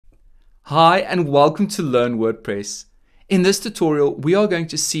Hi and welcome to Learn WordPress. In this tutorial, we are going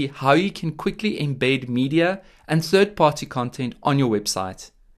to see how you can quickly embed media and third-party content on your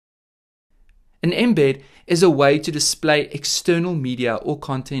website. An embed is a way to display external media or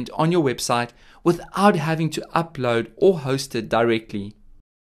content on your website without having to upload or host it directly.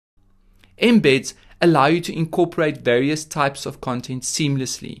 Embeds allow you to incorporate various types of content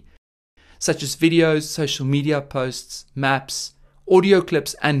seamlessly, such as videos, social media posts, maps, audio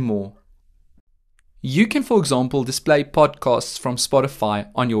clips, and more. You can, for example, display podcasts from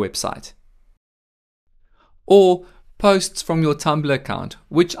Spotify on your website, or posts from your Tumblr account,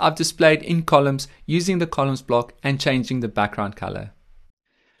 which I've displayed in columns using the columns block and changing the background color.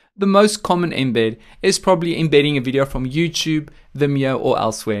 The most common embed is probably embedding a video from YouTube, Vimeo, or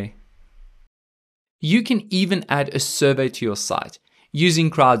elsewhere. You can even add a survey to your site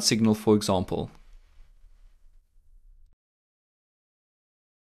using CrowdSignal, for example.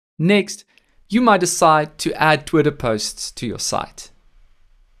 Next, you might decide to add Twitter posts to your site.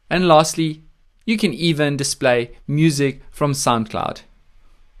 And lastly, you can even display music from SoundCloud.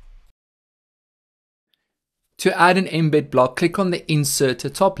 To add an embed block, click on the insert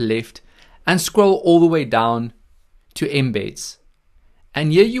at top left and scroll all the way down to embeds.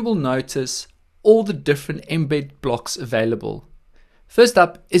 And here you will notice all the different embed blocks available. First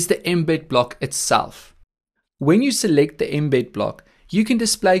up is the embed block itself. When you select the embed block, you can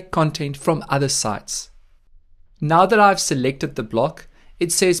display content from other sites. Now that I've selected the block,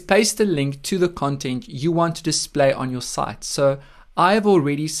 it says paste a link to the content you want to display on your site. So I have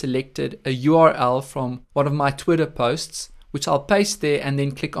already selected a URL from one of my Twitter posts, which I'll paste there and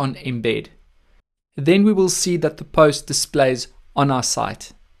then click on embed. Then we will see that the post displays on our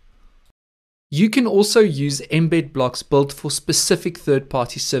site. You can also use embed blocks built for specific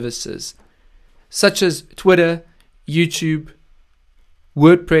third-party services, such as Twitter, YouTube,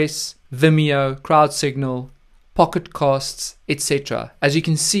 WordPress, Vimeo, CrowdSignal, Pocket Casts, etc., as you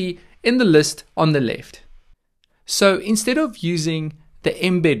can see in the list on the left. So instead of using the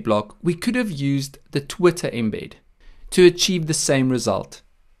embed block, we could have used the Twitter embed to achieve the same result.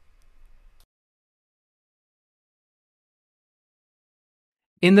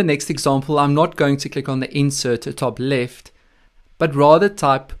 In the next example, I'm not going to click on the insert at top left, but rather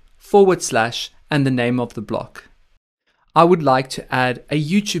type / and the name of the block. I would like to add a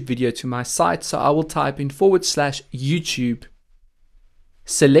YouTube video to my site, so I will type in / YouTube,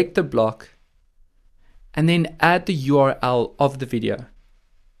 select the block, and then add the URL of the video,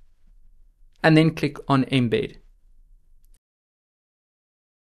 and then click on embed.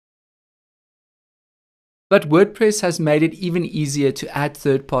 But WordPress has made it even easier to add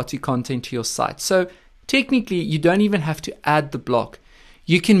third-party content to your site. So technically, you don't even have to add the block.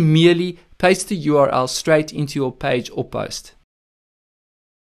 You can merely paste the URL straight into your page or post.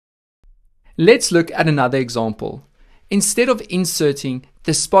 Let's look at another example. Instead of inserting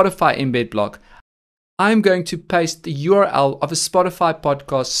the Spotify embed block, I'm going to paste the URL of a Spotify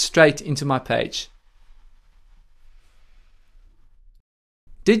podcast straight into my page.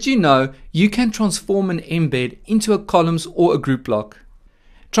 Did you know you can transform an embed into a columns or a group block?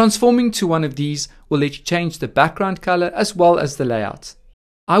 Transforming to one of these will let you change the background color as well as the layout.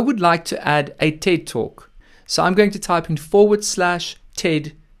 I would like to add a TED Talk. So I'm going to type in /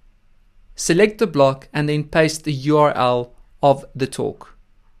 TED, select the block, and then paste the URL of the talk.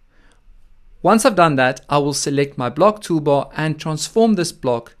 Once I've done that, I will select my block toolbar and transform this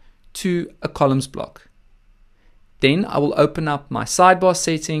block to a columns block. Then I will open up my sidebar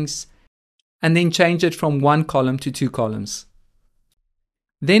settings and then change it from 1 column to 2 columns.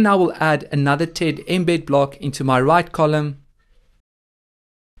 Then I will add another TED embed block into my right column,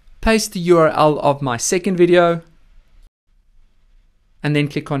 paste the URL of my second video, and then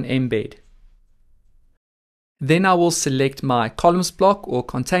click on embed. Then I will select my columns block or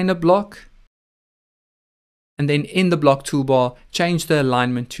container block, and then in the block toolbar, change the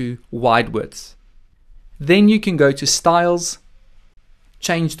alignment to wide width. Then you can go to styles,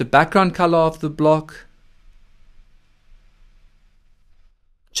 change the background color of the block,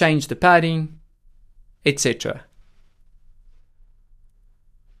 change the padding, etc.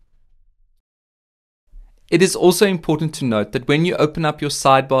 It is also important to note that when you open up your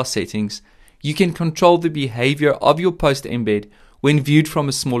sidebar settings, you can control the behavior of your post embed when viewed from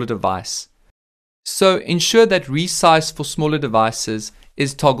a smaller device. So ensure that resize for smaller devices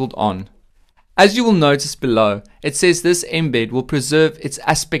is toggled on. As you will notice below, it says this embed will preserve its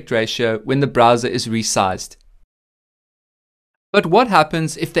aspect ratio when the browser is resized. But what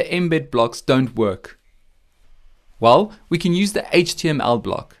happens if the embed blocks don't work? Well, we can use the HTML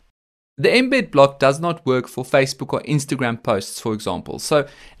block. The embed block does not work for Facebook or Instagram posts, for example. So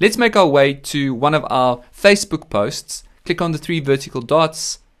let's make our way to one of our Facebook posts. Click on the 3 vertical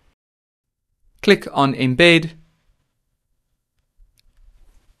dots. Click on Embed.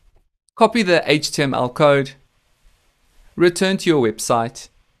 Copy the HTML code. Return to your website.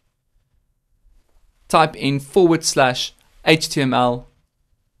 Type in /HTML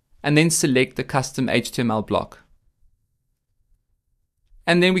and then select the custom HTML block.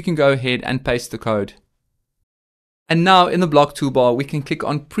 And then we can go ahead and paste the code. And now in the block toolbar, we can click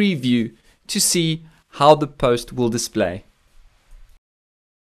on preview to see how the post will display.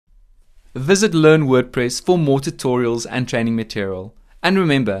 Visit Learn WordPress for more tutorials and training material. And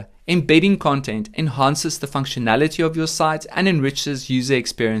remember, embedding content enhances the functionality of your site and enriches user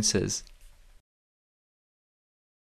experiences.